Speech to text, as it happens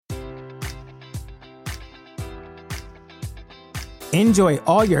Enjoy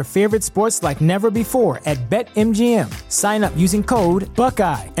all your favorite sports like never before at BetMGM. Sign up using code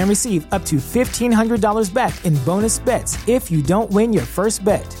Buckeye and receive up to $1,500 back in bonus bets if you don't win your first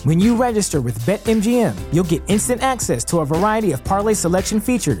bet. When you register with BetMGM, you'll get instant access to a variety of parlay selection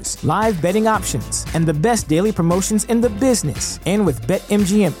features, live betting options, and the best daily promotions in the business. And with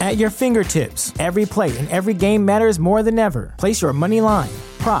BetMGM at your fingertips, every play and every game matters more than ever. Place your money line,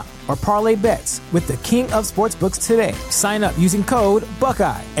 prop, or parlay bets with the king of sportsbooks today. Sign up using code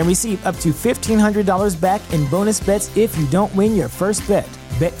Buckeye and receive up to $1,500 back in bonus bets if you don't win your first bet.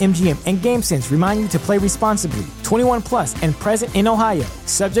 BetMGM and GameSense remind you to play responsibly. 21 plus and present in Ohio,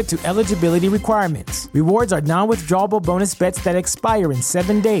 subject to eligibility requirements. Rewards are non-withdrawable bonus bets that expire in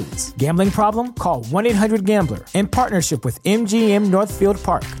 7 days. Gambling problem? Call 1-800-GAMBLER. In partnership with MGM Northfield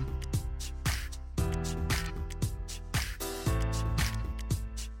Park.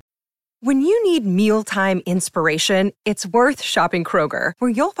 When you need mealtime inspiration, it's worth shopping Kroger, where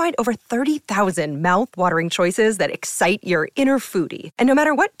you'll find over 30,000 mouth-watering choices that excite your inner foodie. And no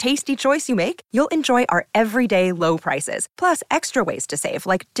matter what tasty choice you make, you'll enjoy our everyday low prices, plus extra ways to save,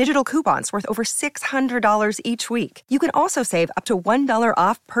 like digital coupons worth over $600 each week. You can also save up to $1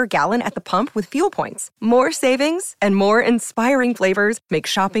 off per gallon at the pump with fuel points. More savings and more inspiring flavors make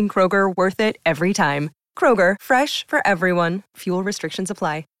shopping Kroger worth it every time. Kroger, fresh for everyone. Fuel restrictions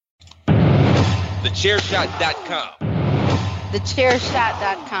apply. TheChairShot.com.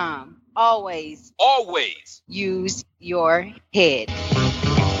 TheChairShot.com. Always use your head.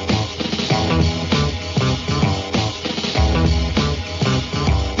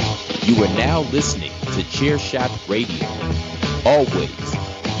 You are now listening to Chairshot Radio. Always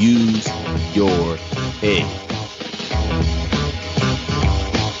use your head.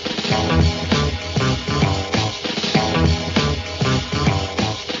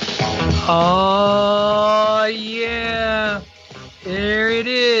 Oh, yeah. There it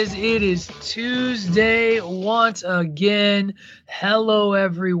is. It is Tuesday once again. Hello,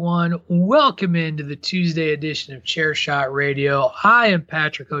 everyone. Welcome into the Tuesday edition of Chairshot Radio. I am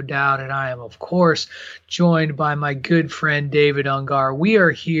Patrick O'Dowd, and I am, of course, joined by my good friend David Ungar. We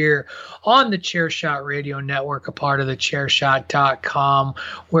are here on the Chairshot Radio Network, a part of the Chairshot.com,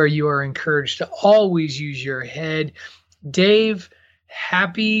 where you are encouraged to always use your head. Dave,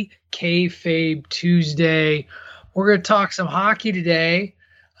 happy Kayfabe Tuesday. We're going to talk some hockey today.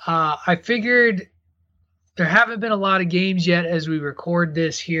 I figured there haven't been a lot of games yet as we record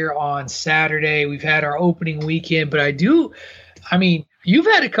this here on Saturday. We've had our opening weekend, but you've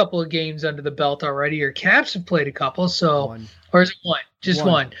had a couple of games under the belt already. Your Caps have played a couple, so one. Or is it one? Just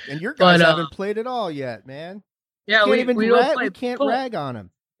one. And your guys haven't played at all yet, man. Yeah, we can't rag on them.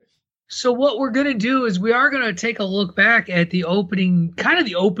 So what we're going to do is we are going to take a look back at the opening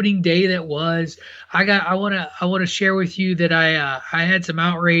day that was. I want to share with you that I had some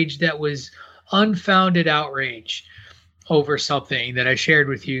outrage that was unfounded outrage over something that I shared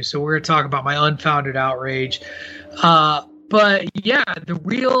with you. So we're going to talk about my unfounded outrage. But yeah,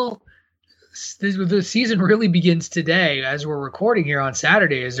 the season really begins today as we're recording here on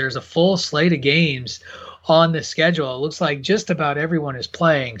Saturday. There's a full slate of games on the schedule. It looks like just about everyone is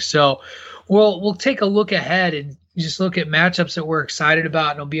playing. So we'll take a look ahead and just look at matchups that we're excited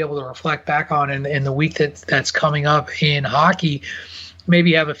about, and we'll be able to reflect back on in the week that's coming up in hockey.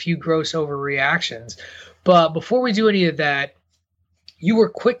 Maybe have a few gross overreactions. But before we do any of that, you were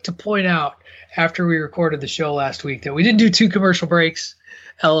quick to point out after we recorded the show last week that we didn't do 2 commercial breaks.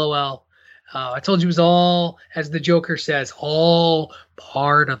 LOL. I told you it was all, as the Joker says, all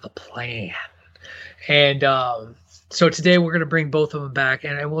part of the plan. And so today we're going to bring both of them back,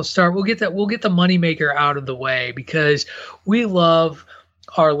 and we'll get the moneymaker out of the way, because we love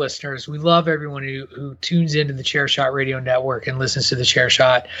our listeners. We love everyone who tunes into the Chairshot Radio Network and listens to the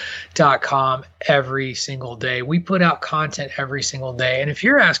Chairshot.com every single day. We put out content every single day. And if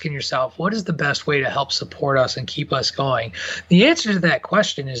you're asking yourself, what is the best way to help support us and keep us going? The answer to that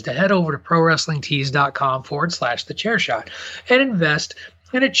question is to head over to ProWrestlingTees.com/thechairshot and invest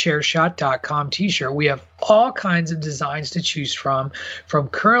in a Chairshot.com t-shirt. We have all kinds of designs to choose from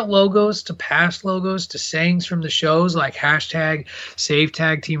current logos to past logos to sayings from the shows like hashtag Save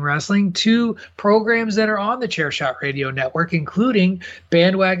Tag Team Wrestling to programs that are on the Chairshot Radio Network, including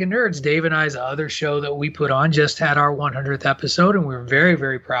Bandwagon Nerds. Dave and I's other show that we put on just had our 100th episode, and we're very,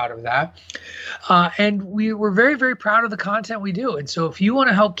 very proud of that. And we were very, very proud of the content we do. And so if you want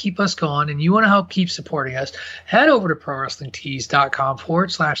to help keep us going and you want to help keep supporting us, head over to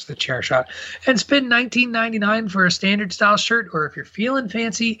ProWrestlingTees.com/thechairshot and spend $19.99 for a standard style shirt. Or if you're feeling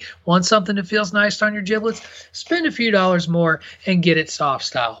fancy, want something that feels nice on your giblets, spend a few dollars more and get it soft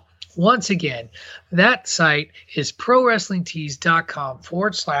style. Once again, that site is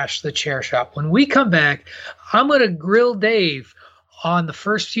prowrestlingtees.com/thechairshot. When we come back, I'm going to grill Dave on the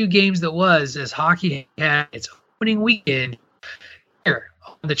first few games that was as hockey had its opening weekend here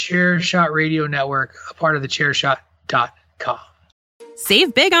on the Chairshot Radio Network, a part of thechairshot.com.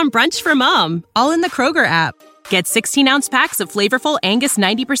 Save big on brunch for mom, all in the Kroger app. Get 16-ounce packs of flavorful Angus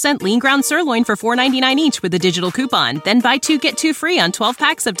 90% lean ground sirloin for $4.99 each with a digital coupon. Then buy 2, get 2 free on 12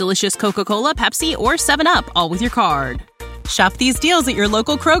 packs of delicious Coca-Cola, Pepsi, or 7-Up, all with your card. Shop these deals at your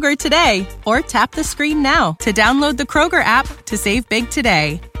local Kroger today, or tap the screen now to download the Kroger app to save big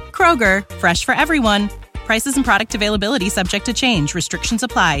today. Kroger, fresh for everyone. Prices and product availability subject to change. Restrictions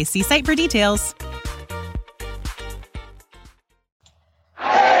apply. See site for details.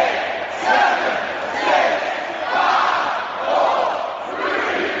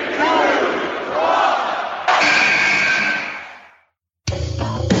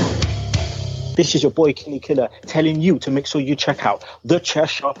 This is your boy Kenny Killer telling you to make sure you check out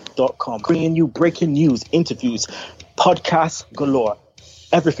thechairshot.com, bringing you breaking news, interviews, podcasts galore,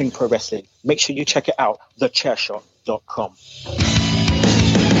 everything pro wrestling. Make sure you check it out, thechairshot.com.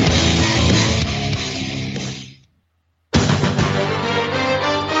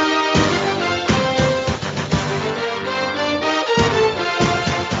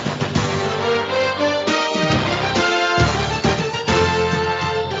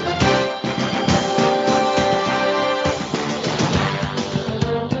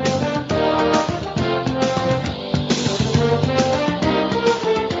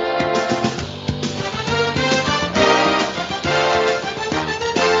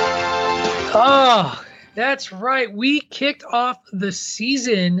 That's right. We kicked off the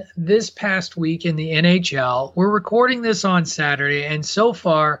season this past week in the NHL. We're recording this on Saturday, and so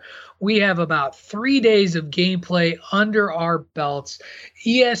far we have about 3 days of gameplay under our belts.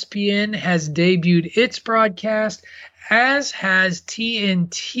 ESPN has debuted its broadcast, as has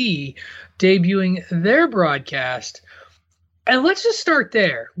TNT debuting their broadcast. And let's just start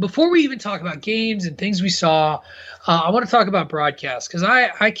there. Before we even talk about games and things we saw, I want to talk about broadcast, because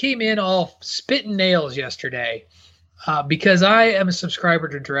I came in all spitting nails yesterday because I am a subscriber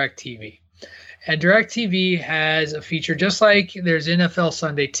to DirecTV. And DirecTV has a feature just like there's NFL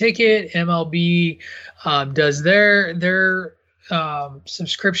Sunday Ticket, MLB does their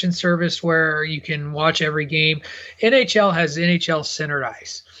subscription service where you can watch every game. NHL has NHL Center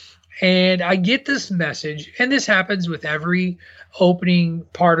Ice. And I get this message, and this happens with every opening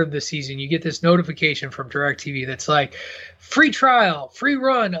part of the season. You get this notification from DirecTV that's like, free trial, free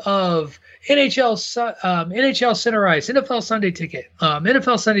run of NHL Center Ice, NFL Sunday Ticket.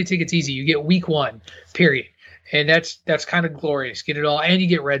 NFL Sunday Ticket's easy. You get week 1, period. And that's kind of glorious. Get it all, and you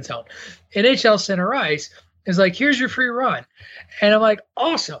get Red Zone. NHL Center Ice is like, here's your free run. And I'm like,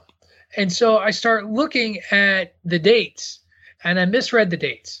 awesome. And so I start looking at the dates, and I misread the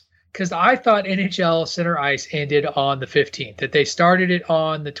dates, because I thought NHL Center Ice ended on the 15th, that they started it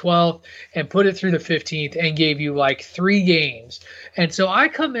on the 12th and put it through the 15th and gave you like 3 games. And so I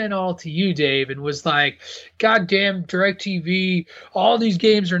come in all to you, Dave, and was like, God damn DirecTV, all these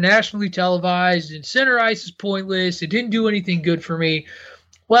games are nationally televised and Center Ice is pointless. It didn't do anything good for me.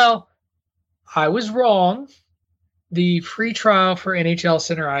 Well, I was wrong. The free trial for NHL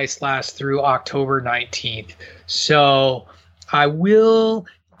Center Ice lasts through October 19th. So I will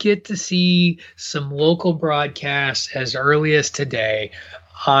get to see some local broadcasts as early as today.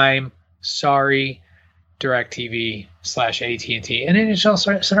 I'm sorry, DirecTV/AT&T and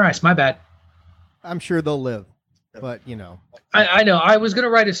NHL Center Ice. My bad. I'm sure they'll live, but you know. I know. I was going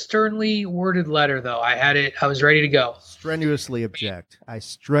to write a sternly worded letter, though. I had it. I was ready to go. Strenuously object. I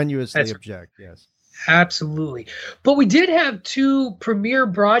strenuously object. Yes. Absolutely. But we did have 2 premier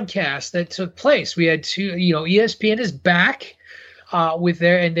broadcasts that took place. We had 2, ESPN is back with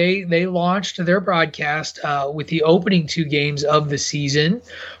they launched their broadcast with the opening 2 games of the season,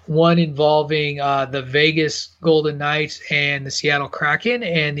 one involving the Vegas Golden Knights and the Seattle Kraken,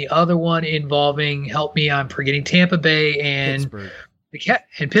 and the other one involving, help me, I'm forgetting, Tampa Bay and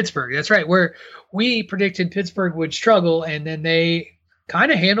Pittsburgh. That's right, where we predicted Pittsburgh would struggle, and then they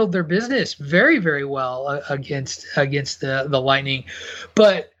kind of handled their business very, very well against the Lightning.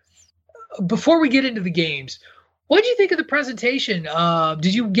 But before we get into the games, what did you think of the presentation?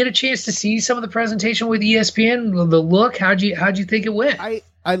 Did you get a chance to see some of the presentation with ESPN? The look, how'd you think it went? I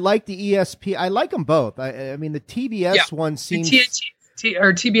like the ESP. I like them both. I mean, the TBS one seems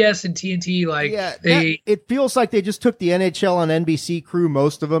TBS and TNT, it feels like they just took the NHL and NBC crew,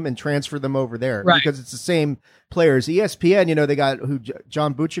 most of them, and transferred them over there, right? Because it's the same players. ESPN, they got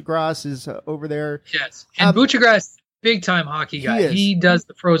John Buccigross is over there. Yes, and Buccigross big time hockey guy. He does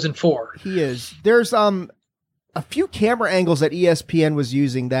the Frozen Four. He is. There's a few camera angles that ESPN was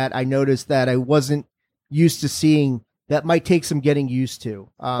using that I noticed that I wasn't used to seeing. That might take some getting used to.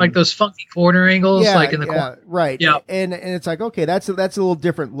 Like those funky corner angles, like in the corner. Right. Yeah. And it's like, okay, that's a little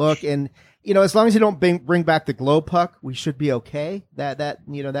different look. And, you know, as long as you don't bring back the glow puck, we should be okay. That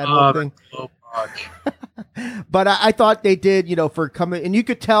whole thing. Glow puck. But I thought they did, you know, for coming, and you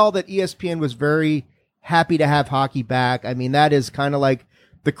could tell that ESPN was very happy to have hockey back. I mean, that is kind of like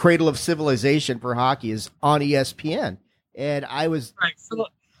the cradle of civilization for hockey is on ESPN. And I was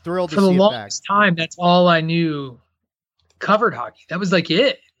thrilled to see it back. For the longest time, that's all I knew covered hockey. That was like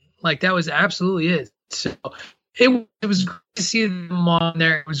it. Like that was absolutely it. So it was great to see them on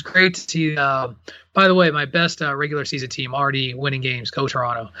there. It was great to see. By the way, my best regular season team already winning games. Go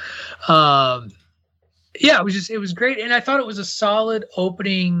Toronto. Yeah, it was great, and I thought it was a solid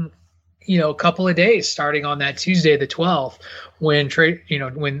opening. You know, couple of days starting on that Tuesday, the 12th,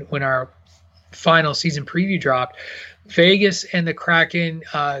 when our final season preview dropped. Vegas and the Kraken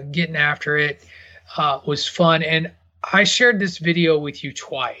getting after it was fun, and I shared this video with you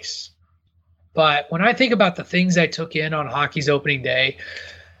twice, but when I think about the things I took in on hockey's opening day,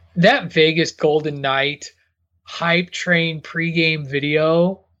 that Vegas Golden Knight hype train pregame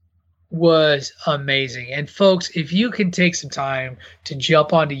video was amazing. And folks, if you can take some time to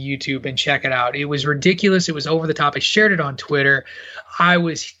jump onto YouTube and check it out, it was ridiculous. It was over the top. I shared it on Twitter. I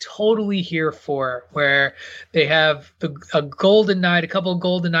was totally here for it, where they have a Golden Knight, a couple of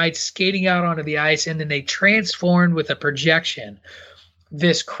Golden Knights skating out onto the ice, and then they transformed with a projection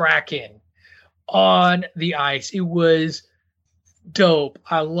this Kraken on the ice. It was dope.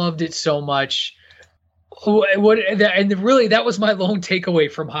 I loved it so much. And really, that was my lone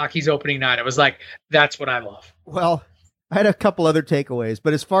takeaway from hockey's opening night. I was like, that's what I love. Well, I had a couple other takeaways,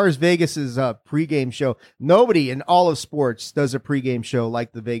 but as far as Vegas's pregame show, nobody in all of sports does a pregame show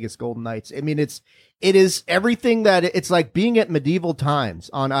like the Vegas Golden Knights. I mean, it is everything that it's like being at medieval times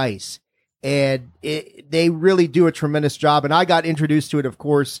on ice, and they really do a tremendous job. And I got introduced to it, of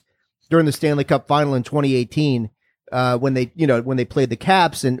course, during the Stanley Cup Final in 2018 when they played the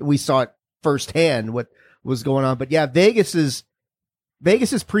Caps, and we saw it firsthand what was going on. But yeah, Vegas's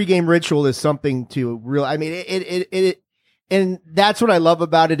pregame ritual is something to real. I mean, it and that's what I love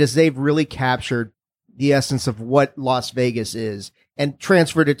about it is they've really captured the essence of what Las Vegas is and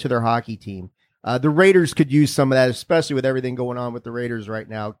transferred it to their hockey team. The Raiders could use some of that, especially with everything going on with the Raiders right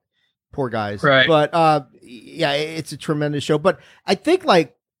now. Poor guys. Right. But yeah, it's a tremendous show. But I think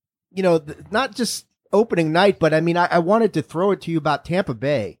not just opening night, but I mean, I wanted to throw it to you about Tampa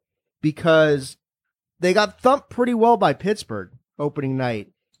Bay because they got thumped pretty well by Pittsburgh opening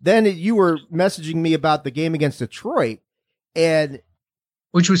night. Then you were messaging me about the game against Detroit, and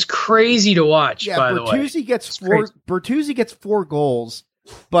which was crazy to watch. Yeah, by the way, Bertuzzi gets 4 goals,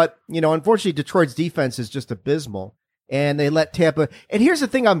 but unfortunately, Detroit's defense is just abysmal, and they let Tampa. And here's the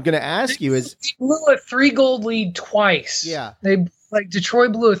thing: I'm going to ask you is they blew a 3-goal lead twice. Yeah,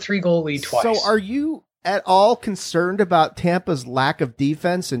 Detroit blew a 3-goal lead twice. So are you at all concerned about Tampa's lack of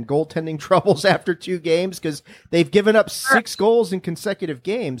defense and goaltending troubles after 2 games? Because they've given up 6 goals in consecutive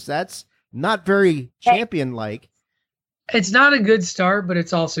games. That's not very champion-like. It's not a good start, but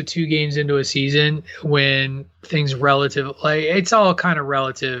it's also 2 games into a season when things it's all kind of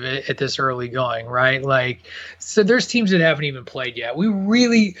relative at this early going, right? So there's teams that haven't even played yet.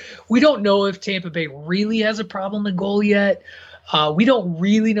 We don't know if Tampa Bay really has a problem at goal yet. We don't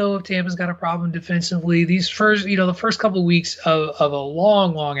really know if Tampa's got a problem defensively. These the first couple of weeks of a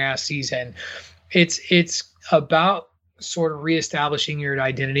long ass season, it's about sort of reestablishing your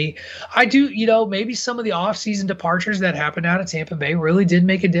identity. I do, maybe some of the off-season departures that happened out of Tampa Bay really did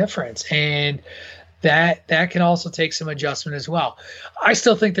make a difference, and that can also take some adjustment as well. I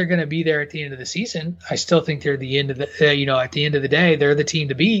still think they're going to be there at the end of the season. I still think they're the end of the, at the end of the day, they're the team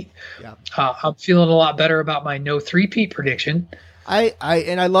to beat. Yeah. I'm feeling a lot better about my no 3-peat prediction. I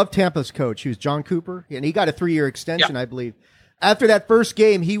love Tampa's coach, who's John Cooper, and he got a 3-year extension, I believe. After that first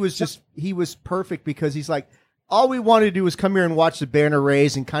game, he was perfect because he's like, all we wanted to do was come here and watch the banner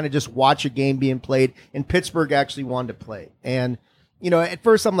raise and kind of just watch a game being played, and Pittsburgh actually wanted to play. And at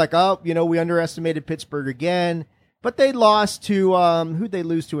first I'm like, we underestimated Pittsburgh again, but they lost to who'd they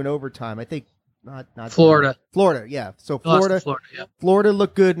lose to in overtime? I think not Florida. Florida, yeah. So Florida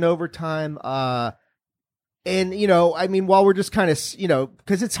looked good in overtime. And while we're just kind of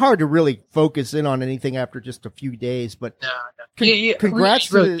because it's hard to really focus in on anything after just a few days, but congrats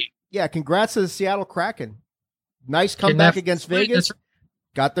to the Seattle Kraken. Nice comeback against Vegas.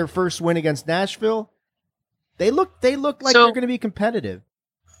 Got their first win against Nashville. They look like they're going to be competitive.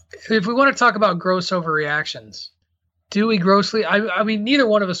 If we want to talk about gross overreactions, Dewey grossly. I mean, neither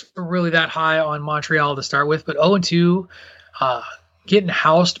one of us were really that high on Montreal to start with, but 0-2, getting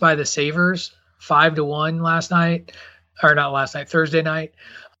housed by the Sabres 5-1 last night, or not last night, Thursday night.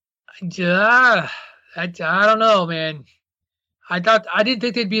 I don't know, man. I didn't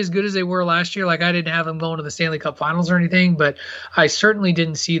think they'd be as good as they were last year. Like, I didn't have them going to the Stanley Cup Finals or anything, but I certainly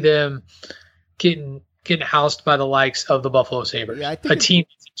didn't see them getting housed by the likes of the Buffalo Sabres. Yeah, I think a team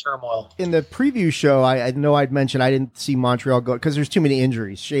that's in turmoil. In the preview show, I know I'd mentioned I didn't see Montreal go because there's too many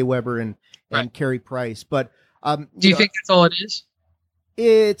injuries, Shea Weber and Carey Price. But do you think that's all it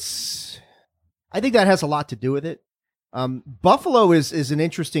is? I think that has a lot to do with it. Buffalo is an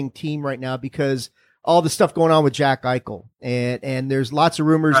interesting team right now because all the stuff going on with Jack Eichel, and there's lots of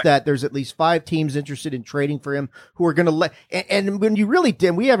rumors that there's at least 5 teams interested in trading for him who are going to let. And when you really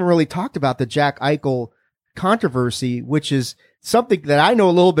did, we haven't really talked about the Jack Eichel controversy, which is something that I know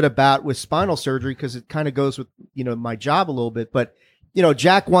a little bit about with spinal surgery because it kind of goes with my job a little bit. But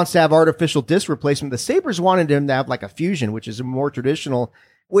Jack wants to have artificial disc replacement. The Sabres wanted him to have like a fusion, which is a more traditional.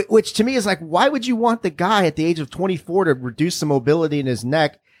 Which to me is like, why would you want the guy at the age of 24 to reduce the mobility in his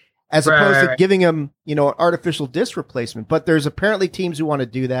neck as opposed to giving him, an artificial disc replacement? But there's apparently teams who want to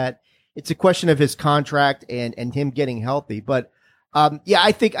do that. It's a question of his contract and him getting healthy. But,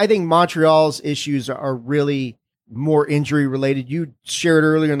 I think Montreal's issues are really more injury related. You shared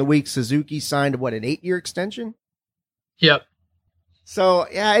earlier in the week, Suzuki signed an 8-year extension? Yep. So,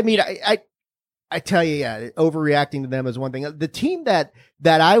 yeah, I mean, I tell you, overreacting to them is one thing. The team that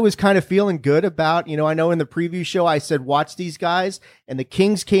I was kind of feeling good about, I know in the preview show I said, watch these guys, and the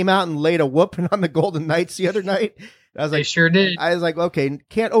Kings came out and laid a whooping on the Golden Knights the other night. I was like, they sure did. I was like, okay,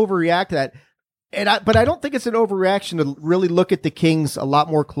 can't overreact to that. But I don't think it's an overreaction to really look at the Kings a lot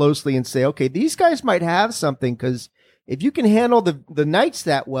more closely and say, okay, these guys might have something, because if you can handle the Knights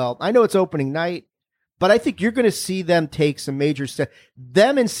that well, I know it's opening night, but I think you're going to see them take some major steps.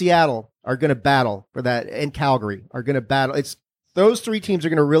 Them in Seattle are going to battle for that, and Calgary are going to battle. Those 3 teams are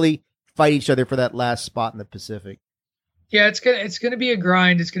going to really fight each other for that last spot in the Pacific. Yeah, it's gonna be a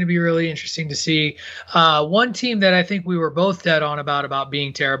grind. It's gonna be really interesting to see. One team that I think we were both dead on about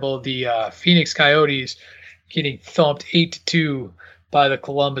being terrible, the Phoenix Coyotes, getting thumped 8-2 by the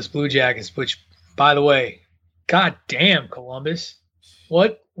Columbus Blue Jackets. Which, by the way, god damn Columbus,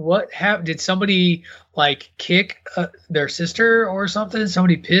 what happened? Did somebody kick their sister or something?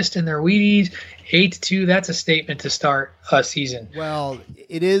 Somebody pissed in their Wheaties? 8-2. That's a statement to start a season. Well,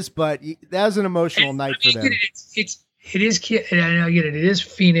 it is, but that was an emotional night for them. It is, and I get it. It is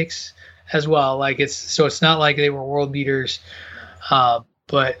Phoenix as well. It's not like they were world beaters.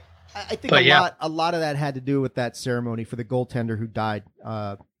 But I think a lot of that had to do with that ceremony for the goaltender who died.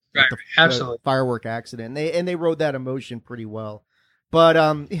 Absolutely. The firework accident. They rode that emotion pretty well. But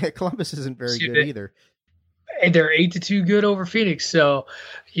Columbus isn't very good either. And they're 8-2 good over Phoenix, so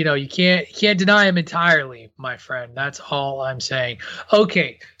you can't deny them entirely, my friend. That's all I'm saying.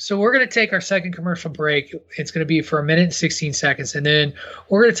 Okay, so we're gonna take our second commercial break. It's gonna be for 1 minute and 16 seconds, and then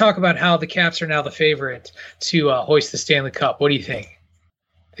we're gonna talk about how the Caps are now the favorite to hoist the Stanley Cup. What do you think?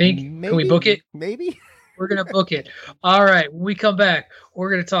 Maybe, can we book it? Maybe. We're going to book it. All right. When we come back,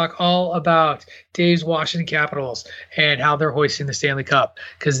 we're going to talk all about Dave's Washington Capitals and how they're hoisting the Stanley Cup,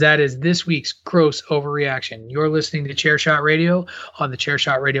 because that is this week's gross overreaction. You're listening to Chairshot Radio on the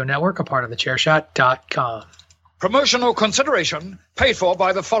Chairshot Radio Network, a part of thechairshot.com. Promotional consideration paid for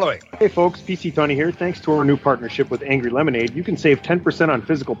by the following. Hey folks, PC Tony here. Thanks to our new partnership with Angry Lemonade, you can save 10% on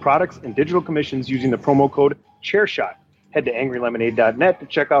physical products and digital commissions using the promo code ChairShot. Head to angrylemonade.net to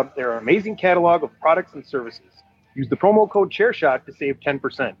check out their amazing catalog of products and services. Use the promo code ChairShot to save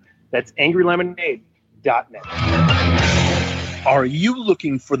 10%. That's angrylemonade.net. Are you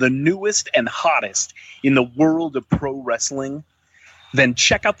looking for the newest and hottest in the world of pro wrestling? Then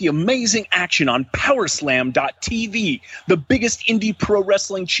check out the amazing action on Powerslam.tv, the biggest indie pro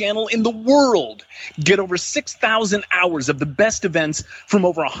wrestling channel in the world. Get over 6,000 hours of the best events from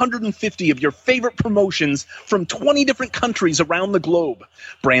over 150 of your favorite promotions from 20 different countries around the globe.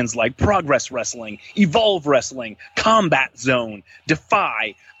 Brands like Progress Wrestling, Evolve Wrestling, Combat Zone,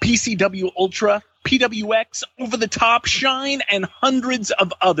 Defy, PCW Ultra, PWX, Over the Top, Shine, and hundreds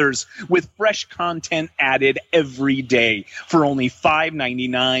of others with fresh content added every day for only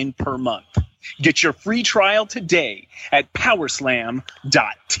 $5.99 per month. Get your free trial today at Powerslam.tv.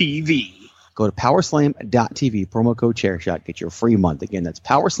 Go to Powerslam.tv, promo code ChairShot. Get your free month. Again, that's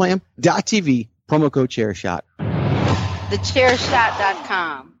Powerslam.tv, promo code ChairShot.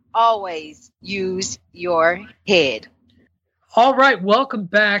 TheChairShot.com. Always use your head. All right, welcome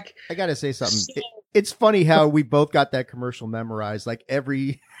back. I got to say something. It's funny how we both got that commercial memorized, like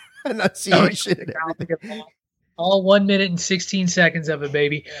every enunciation and everything. All 1 minute and 16 seconds of it,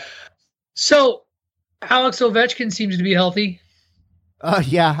 baby. So Alex Ovechkin seems to be healthy.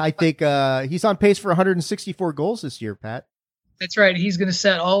 Yeah, I think he's on pace for 164 goals this year, Pat. That's right. He's going to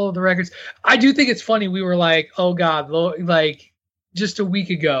set all of the records. I do think it's funny. We were like, oh God, like just a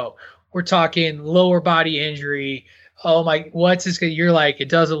week ago, we're talking lower body injury. Oh my, what's this? You're like, it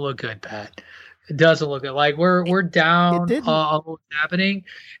doesn't look good, Pat. It doesn't look good. Like we're down on what's happening.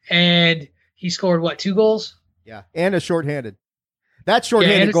 And he scored what, 2 goals? Yeah. And a shorthanded. That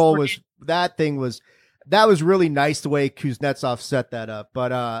shorthanded goal that was really nice the way Kuznetsov set that up.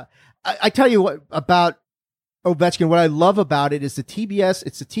 But I tell you what about Ovechkin, what I love about it is it's the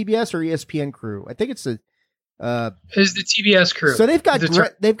TBS or ESPN crew. I think it's the TBS crew. So they've got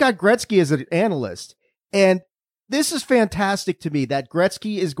Gretzky as an analyst, and this is fantastic to me that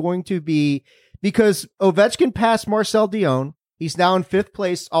Gretzky is going to be, because Ovechkin passed Marcel Dion. He's now in 5th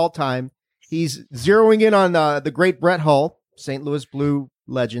place all time. He's zeroing in on the great Brett Hull, St. Louis Blue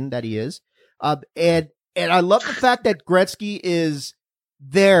legend that he is, and I love the fact that Gretzky is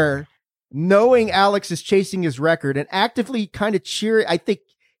there, knowing Alex is chasing his record and actively kind of cheering. I think,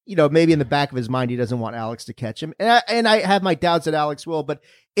 maybe in the back of his mind, he doesn't want Alex to catch him. And I have my doubts that Alex will, but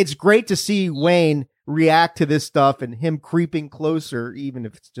it's great to see Wayne react to this stuff and him creeping closer, even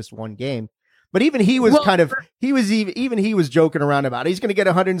if it's just one game. But even he was he was joking around about it. He's going to get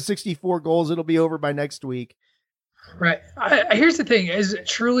 164 goals. It'll be over by next week. Right. Here's the thing, as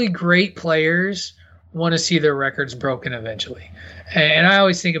truly great players want to see their records broken eventually. And I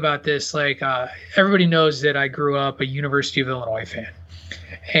always think about this, like everybody knows that I grew up a University of Illinois fan.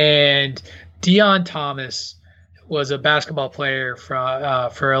 And Dion Thomas was a basketball player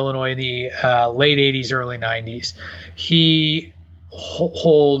for Illinois in the late 80s, early 90s. He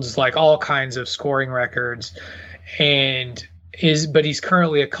holds like all kinds of scoring records but he's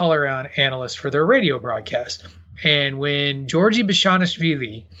currently a color analyst for their radio broadcast. And when Georgie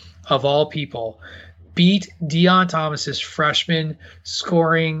Bezhanishvili, of all people, beat Dion Thomas's freshman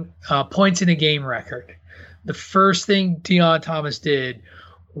scoring points in a game record, the first thing Dion Thomas did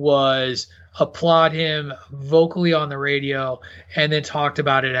was applaud him vocally on the radio, and then talked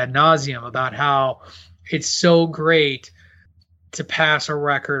about it ad nauseum, about how it's so great to pass a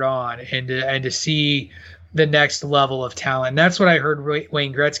record on and to see the next level of talent. And that's what I heard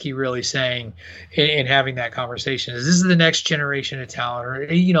Wayne Gretzky really saying in having that conversation, is this is the next generation of talent. Or,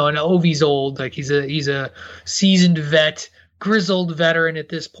 and Ovi's old, like he's a seasoned vet, grizzled veteran at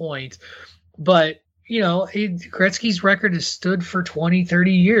this point. But, Gretzky's record has stood for 20,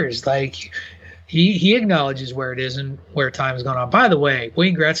 30 years. Like he acknowledges where it is and where time has gone on. By the way,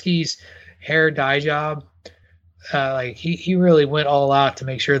 Wayne Gretzky's hair dye job, he really went all out to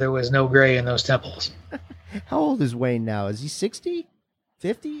make sure there was no gray in those temples. How old is Wayne now? Is he 60?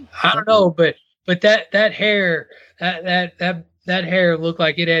 50? I don't know, but that hair, that hair looked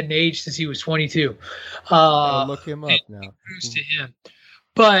like it hadn't aged since he was 22. Look him up now. To him.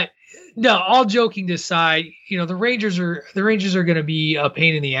 But no, all joking aside, the Rangers are going to be a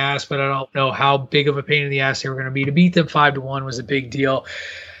pain in the ass, but I don't know how big of a pain in the ass they were going to be. To beat them 5-1 was a big deal.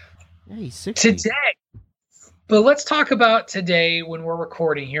 Yeah, he's 60. Today. But let's talk about today when we're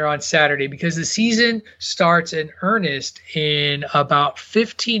recording here on Saturday, because the season starts in earnest in about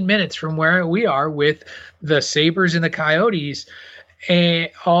 15 minutes from where we are with the Sabres and the Coyotes. And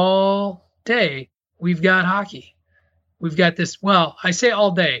all day, we've got hockey. We've got this, well, I say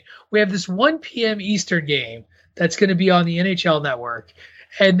all day. We have this 1 p.m. Eastern game that's going to be on the NHL Network.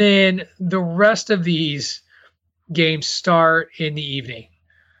 And then the rest of these games start in the evening.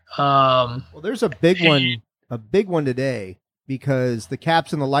 Well, there's a big one today, because the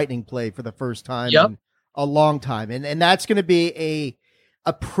Caps and the Lightning play for the first time in a long time. And that's going to be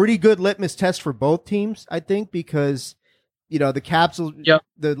a pretty good litmus test for both teams, I think, because, the Caps,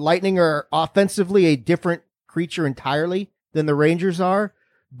 the Lightning are offensively a different creature entirely than the Rangers are.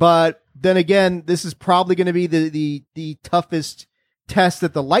 But then again, this is probably going to be the toughest test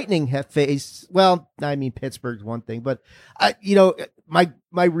that the Lightning have faced. Well, I mean, Pittsburgh's one thing, but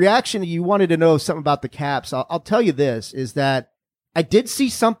my reaction, you wanted to know something about the Caps. I'll tell you this, is that I did see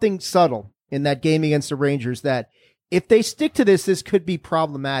something subtle in that game against the Rangers that if they stick to this could be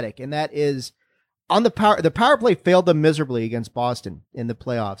problematic. And that is on the power play failed them miserably against Boston in the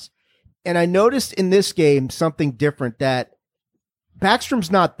playoffs. And I noticed in this game something different, that Backstrom's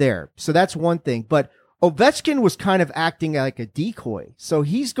not there. So that's one thing, but Ovechkin was kind of acting like a decoy. So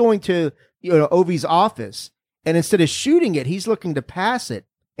he's going to, Ovi's office, and instead of shooting it, he's looking to pass it.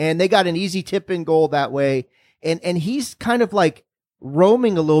 And they got an easy tip-in goal that way. And he's kind of like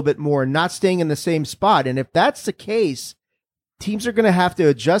roaming a little bit more and not staying in the same spot. And if that's the case, teams are going to have to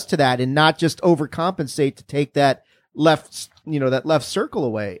adjust to that and not just overcompensate to take that left circle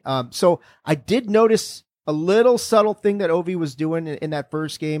away. So I did notice a little subtle thing that Ovi was doing in that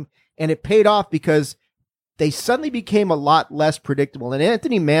first game, and it paid off because they suddenly became a lot less predictable. And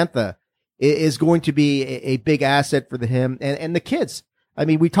Anthony Mantha is going to be a big asset for him and the kids. I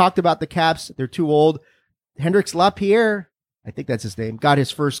mean, we talked about the Caps. They're too old. Hendrix Lapierre, I think that's his name, got his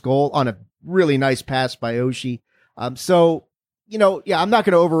first goal on a really nice pass by Oshie. So, I'm not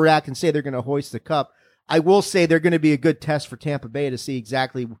going to overreact and say they're going to hoist the cup. I will say they're going to be a good test for Tampa Bay to see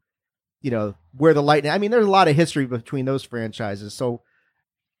exactly, where the Lightning, I mean, there's a lot of history between those franchises. So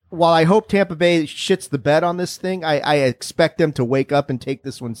while I hope Tampa Bay shits the bed on this thing, I expect them to wake up and take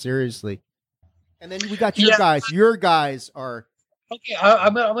this one seriously. And then we got your guys. Your guys are... Okay,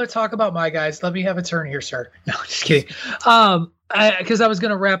 I'm going to talk about my guys. Let me have a turn here, sir. No, just kidding. Because I was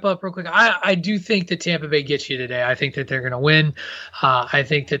going to wrap up real quick. I do think that Tampa Bay gets you today. I think that they're going to win. I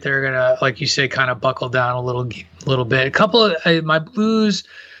think that they're going to, like you said, kind of buckle down a little bit. A couple of my Blues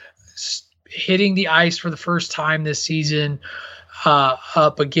hitting the ice for the first time this season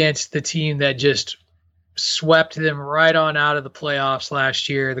up against the team that just swept them right on out of the playoffs last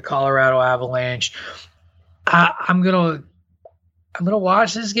year, the Colorado Avalanche. I'm gonna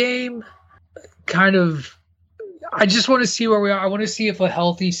watch this game. I just want to see where we are. I want to see if a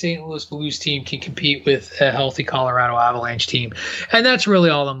healthy St. Louis Blues team can compete with a healthy Colorado Avalanche team, and that's really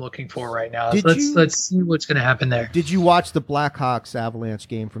all I'm looking for right now. Let's see what's going to happen there. Did you watch the Blackhawks Avalanche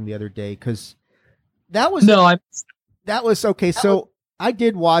game from the other day? Because that was okay. So I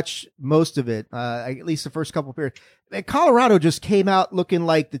did watch most of it, at least the first couple of periods. And Colorado just came out looking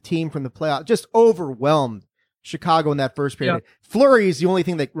like the team from the playoffs, just overwhelmed Chicago in that first period. Yep. Fleury is the only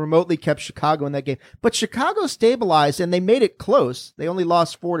thing that remotely kept Chicago in that game. But Chicago stabilized and they made it close. They only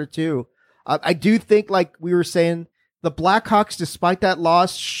lost 4-2. I do think, like we were saying, the Blackhawks, despite that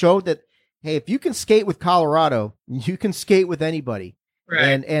loss, showed that, hey, if you can skate with Colorado, you can skate with anybody.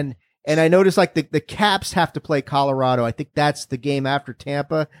 Right. And I noticed like the Caps have to play Colorado. I think that's the game after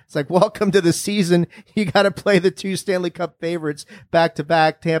Tampa. It's like, welcome to the season. You got to play the two Stanley Cup favorites back to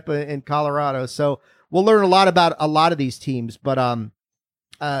back, Tampa and Colorado. So we'll learn a lot about a lot of these teams. But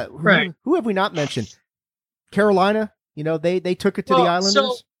who have we not mentioned? Carolina, they took it to the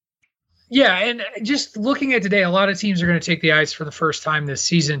Islanders. Yeah, and just looking at today, a lot of teams are going to take the ice for the first time this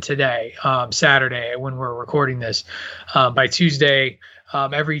season today, Saturday, when we're recording this. By Tuesday,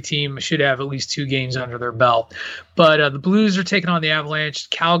 every team should have at least 2 games under their belt. But the Blues are taking on the Avalanche.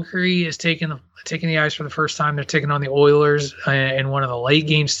 Calgary is taking the ice for the first time. They're taking on the Oilers in one of the late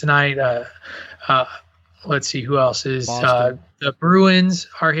games tonight. Let's see, who else is the Bruins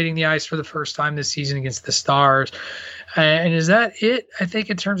are hitting the ice for the first time this season against the Stars. And is that it, I think,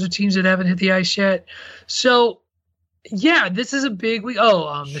 in terms of teams that haven't hit the ice yet? So, yeah, this is a big week.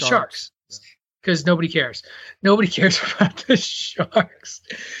 The Sharks. Because nobody cares. Nobody cares about the Sharks.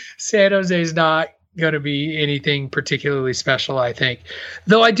 San Jose is not going to be anything particularly special, I think.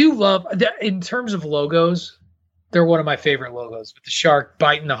 Though I do love, in terms of logos, they're one of my favorite logos. With the shark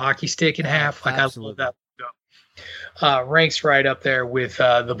biting the hockey stick in half. Like, absolutely. I love that logo. Ranks right up there with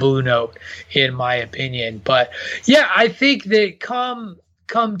the Blue Note, in my opinion. But, yeah, I think that come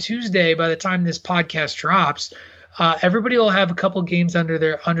Tuesday, by the time this podcast drops, everybody will have a couple games under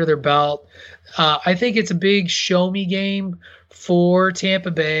their belt. I think it's a big show me game for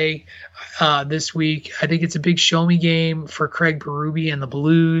Tampa Bay this week. I think it's a big show me game for Craig Berube and the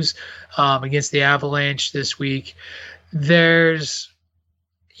Blues against the Avalanche this week. There's,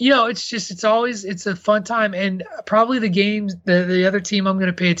 it's a fun time. And probably the other team I'm going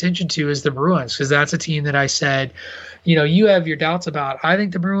to pay attention to is the Bruins, because that's a team that I said, you have your doubts about. I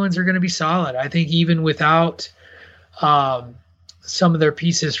think the Bruins are going to be solid. I think even without some of their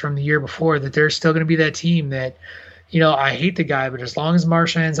pieces from the year before, that they're still going to be that team that, I hate the guy, but as long as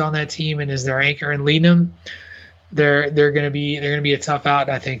Marchand's on that team and is their anchor and leading them, they're going to be a tough out.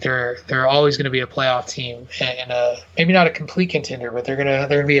 And I think they're always going to be a playoff team, and maybe not a complete contender, but they're going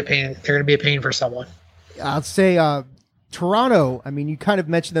to be a pain. They're going to be a pain for someone. I'll say Toronto. I mean, you kind of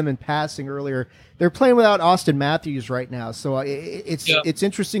mentioned them in passing earlier. They're playing without Austin Matthews right now, so it's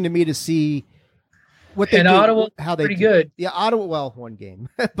interesting to me to see what they do, Ottawa, how they pretty good. Yeah, Ottawa. Well, one game,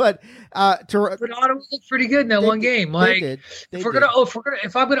 but Ottawa looked pretty good in that one game. Like, if I'm gonna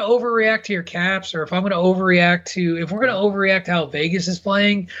overreact to your Caps, or if we're gonna overreact to how Vegas is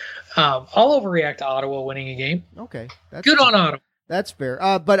playing, I'll overreact to Ottawa winning a game. Okay, that's good on Ottawa. That's fair.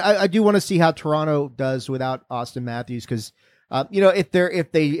 But I do want to see how Toronto does without Austin Matthews, because if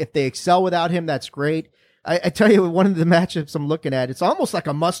they excel without him, that's great. I tell you, one of the matchups I'm looking at, it's almost like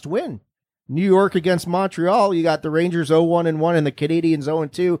a must win. New York against Montreal. You got the Rangers 0-1-1 and the Canadiens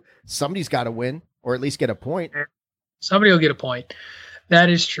 0-2. Somebody's got to win, or at least get a point. Somebody will get a point. That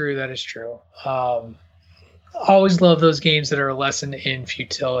is true. Always love those games that are a lesson in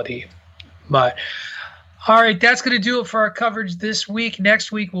futility. But all right, that's going to do it for our coverage this week.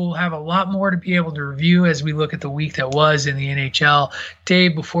 Next week, we'll have a lot more to be able to review as we look at the week that was in the NHL.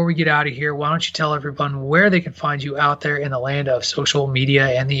 Dave, before we get out of here, why don't you tell everyone where they can find you out there in the land of social media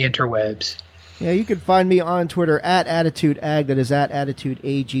and the interwebs? Yeah, you can find me on Twitter at AttitudeAg, that is at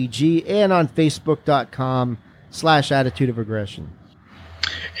AttitudeAGG, and on Facebook.com/AttitudeOfAggression.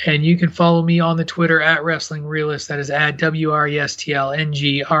 And you can follow me on the Twitter at Wrestling Realist. That is at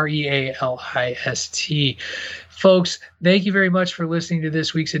WRESTLNGREALIST. Folks, thank you very much for listening to this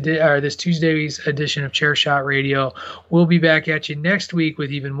Tuesday's edition of Chairshot Radio. We'll be back at you next week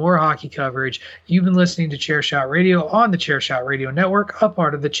with even more hockey coverage. You've been listening to Chairshot Radio on the Chairshot Radio Network, a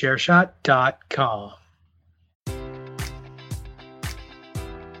part of the Chairshot.com.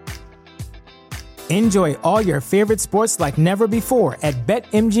 Enjoy all your favorite sports like never before at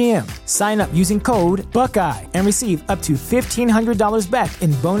BetMGM. Sign up using code Buckeye and receive up to $1,500 back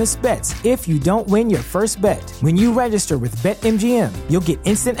in bonus bets if you don't win your first bet. When you register with BetMGM, you'll get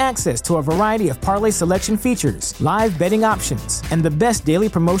instant access to a variety of parlay selection features, live betting options, and the best daily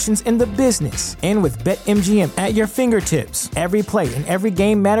promotions in the business. And with BetMGM at your fingertips, every play and every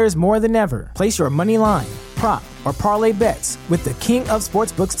game matters more than ever. Place your money line, prop, or parlay bets with the king of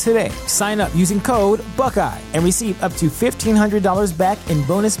sportsbooks today. Sign up using code Buckeye and receive up to $1,500 back in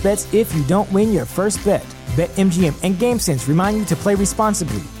bonus bets if you don't win your first bet. BetMGM and GameSense remind you to play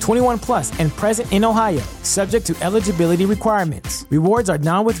responsibly. 21 plus and present in Ohio, subject to eligibility requirements. Rewards are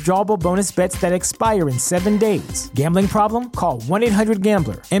non-withdrawable bonus bets that expire in 7 days. Gambling problem? Call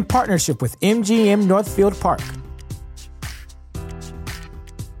 1-800-GAMBLER. In partnership with MGM Northfield Park.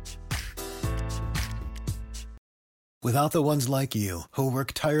 Without the ones like you, who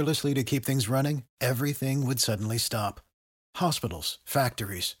work tirelessly to keep things running, everything would suddenly stop. Hospitals,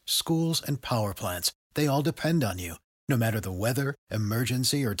 factories, schools, and power plants, they all depend on you. No matter the weather,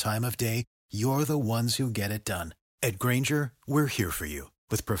 emergency, or time of day, you're the ones who get it done. At Grainger, we're here for you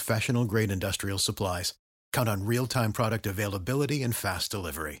with professional-grade industrial supplies. Count on real-time product availability and fast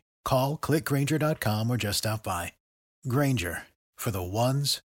delivery. Call, click Grainger.com, or just stop by. Grainger, for the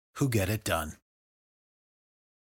ones who get it done.